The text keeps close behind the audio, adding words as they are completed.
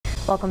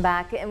Welcome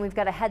back, and we've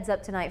got a heads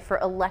up tonight for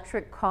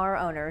electric car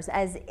owners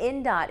as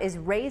INDOT is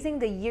raising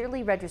the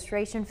yearly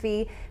registration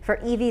fee for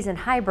EVs and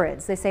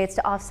hybrids. They say it's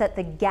to offset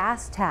the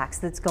gas tax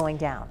that's going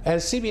down.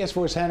 As CBS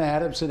 4's Hannah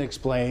Adamson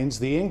explains,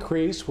 the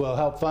increase will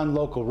help fund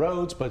local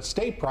roads, but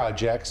state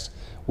projects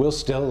will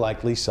still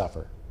likely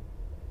suffer.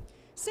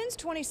 Since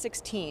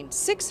 2016,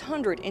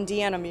 600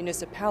 Indiana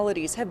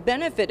municipalities have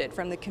benefited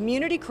from the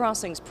Community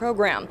Crossings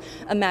program,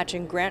 a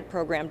matching grant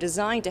program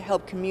designed to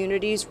help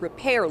communities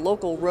repair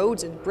local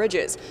roads and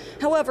bridges.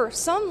 However,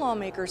 some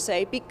lawmakers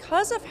say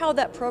because of how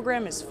that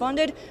program is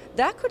funded,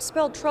 that could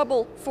spell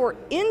trouble for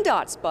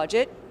INDOT's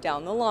budget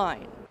down the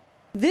line.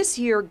 This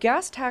year,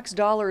 gas tax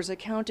dollars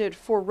accounted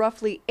for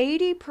roughly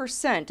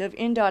 80% of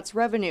INDOT's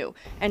revenue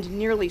and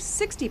nearly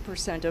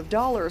 60% of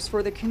dollars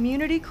for the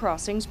Community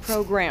Crossings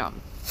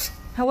program.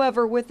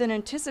 However, with an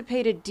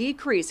anticipated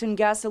decrease in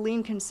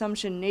gasoline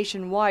consumption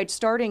nationwide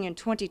starting in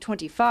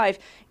 2025,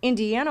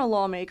 Indiana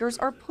lawmakers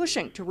are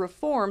pushing to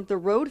reform the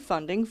road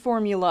funding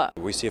formula.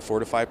 We see a 4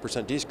 to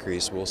 5%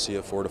 decrease. We'll see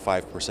a 4 to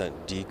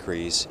 5%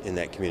 decrease in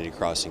that Community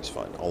Crossings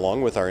Fund,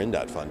 along with our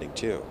INDOT funding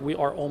too. We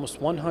are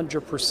almost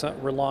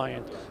 100%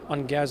 reliant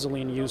on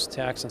gasoline use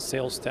tax and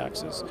sales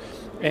taxes,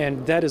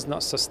 and that is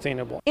not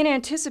sustainable. In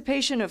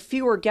anticipation of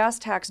fewer gas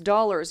tax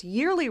dollars,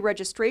 yearly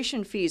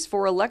registration fees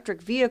for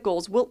electric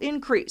vehicles will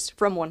increase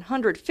from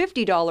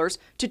 $150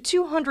 to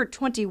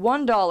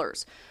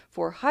 $221.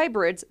 For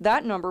hybrids,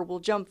 that number will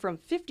jump from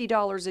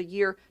 $50 a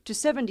year to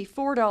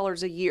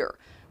 $74 a year,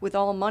 with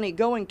all money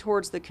going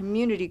towards the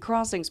Community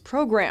Crossings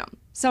program,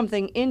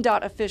 something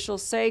INDOT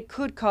officials say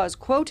could cause,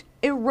 quote,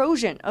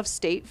 erosion of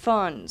state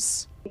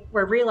funds.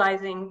 We're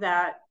realizing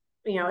that,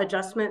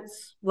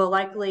 adjustments will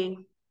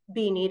likely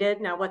be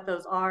needed. Now, what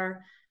those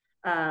are,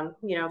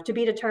 to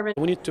be determined.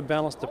 We need to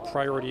balance the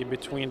priority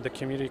between the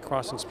Community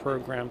Crossings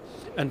program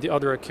and the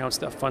other accounts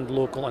that fund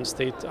local and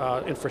state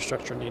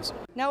infrastructure needs.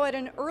 Now, at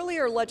an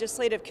earlier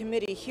legislative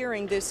committee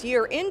hearing this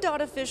year,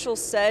 INDOT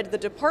officials said the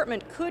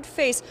department could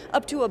face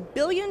up to $1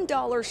 billion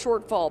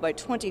shortfall by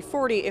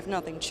 2040 if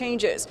nothing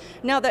changes.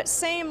 Now, that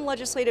same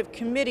legislative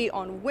committee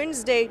on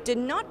Wednesday did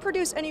not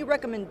produce any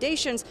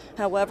recommendations.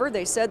 However,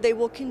 they said they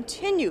will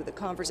continue the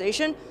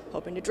conversation,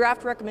 hoping to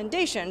draft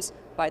recommendations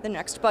by the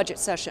next budget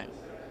session.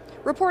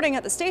 Reporting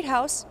at the State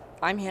House,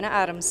 I'm Hannah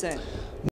Adamson.